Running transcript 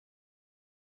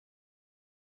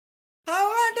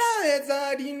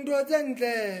Awadaetsa dintho tse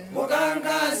ntle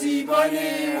Mokanga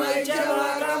sipone wa itjela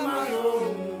ka malo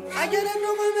a kere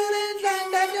tlhokomele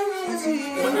Ntate Musi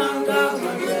Monanga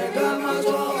ka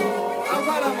matsoho a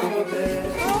fala magope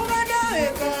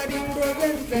Awadaetsa dintho tse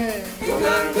ntle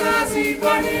Mokanga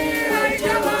sipone wa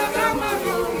itjela ka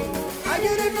malo a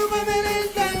kere tlhokomele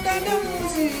Ntate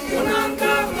Musi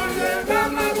Monanga ka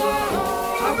matsoho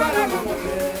a fala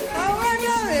magope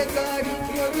Awadaetsa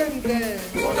dintho tse ntle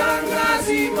Mokanga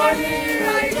sipone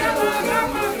wa itjela ka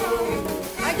malo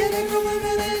a kere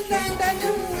tlhokomele Ntate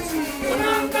Musi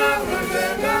Monanga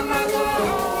ka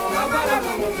matsoho a fala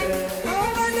magope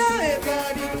Awadaetsa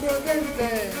dintho tse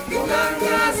ntle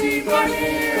Mokanga sipone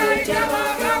wa itjela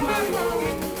ka malo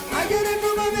a kere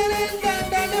tlhokomele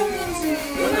Ntate Musi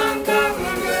Monanga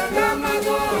ka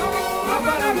matsoho a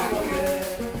fala magope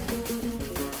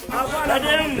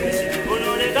Adem,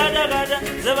 onore gada gada,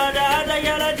 zabada hada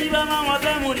yala diba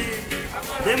Ngope Muli.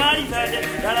 De marifade,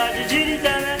 yala dijiri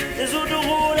tane, Lesotho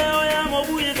gole oya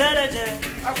mobuye tereche.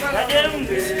 Adem,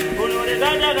 onore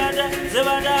gada gada,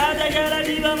 zabada hada yala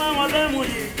diba Ngope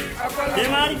Muli. De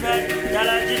marifade,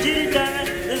 yala dijiri tane,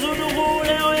 Lesotho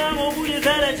gole oya mobuye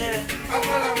tereche.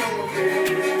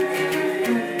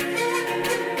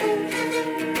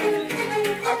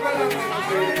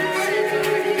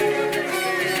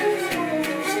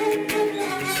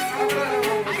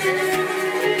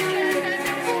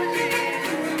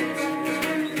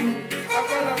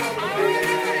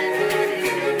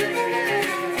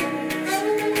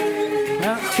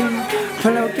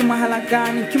 Hello, to my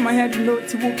halagani, to my head, no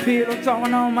to Piro,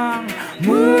 Tawana, man.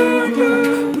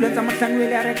 Move, let them stand with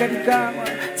Aragadiga,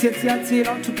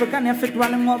 Tiatia, to Pagana, effect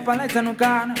while I'm up,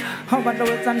 Palazanogan. How about the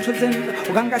West Anchozen,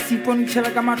 Uganga Sipon,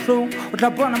 Chelagamato,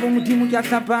 Labona Mudimu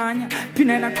Yasabanya,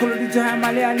 Pinena Colorija,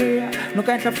 Malealea, no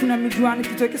kind of Funa Miduan,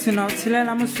 to take us in out,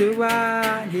 Silla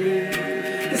Musuwa,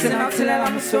 it's an outsella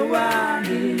Musuwa.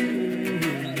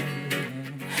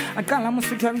 Akala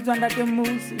musuthwa Ntate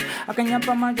Musi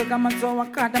akanyapa manje ka matsowa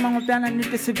kata mangopana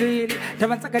nete sebele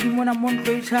tabatsa ka dimona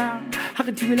montlo itshang ha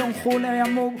ke thibele nggola ya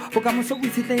mo o ka moso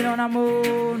butsitlela ona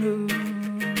mono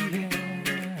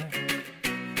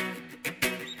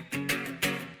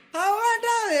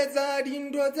Awadaetsa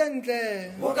dintho tse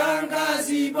ntle Mokanga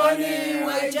sipone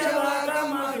wa itjela ka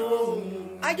malo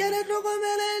a kere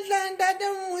tlhokomele Ntate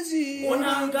Musi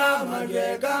Monanga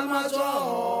ka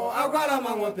matsoho a fala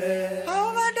magope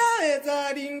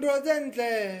Awadaetsa dintho tse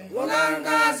ntle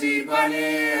Mokanga sipone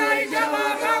wa itjela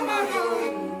ka malo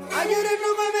a kere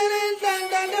tlhokomele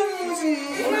Ntate Musi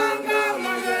Monanga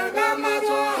ka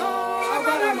matsoho a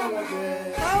fala magope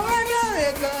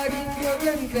Awadaetsa dintho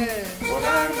tse ntle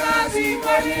Mokanga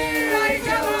sipone wa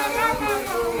itjela ka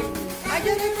malo a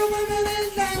kere tlhokomele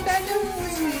Ntate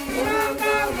Musi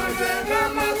Monanga ka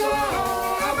matsoho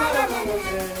a fala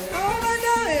magope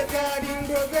Awadaetsa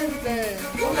dintho tse ntle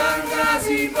Mokanga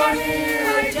sipone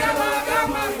wa itjela ka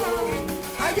malo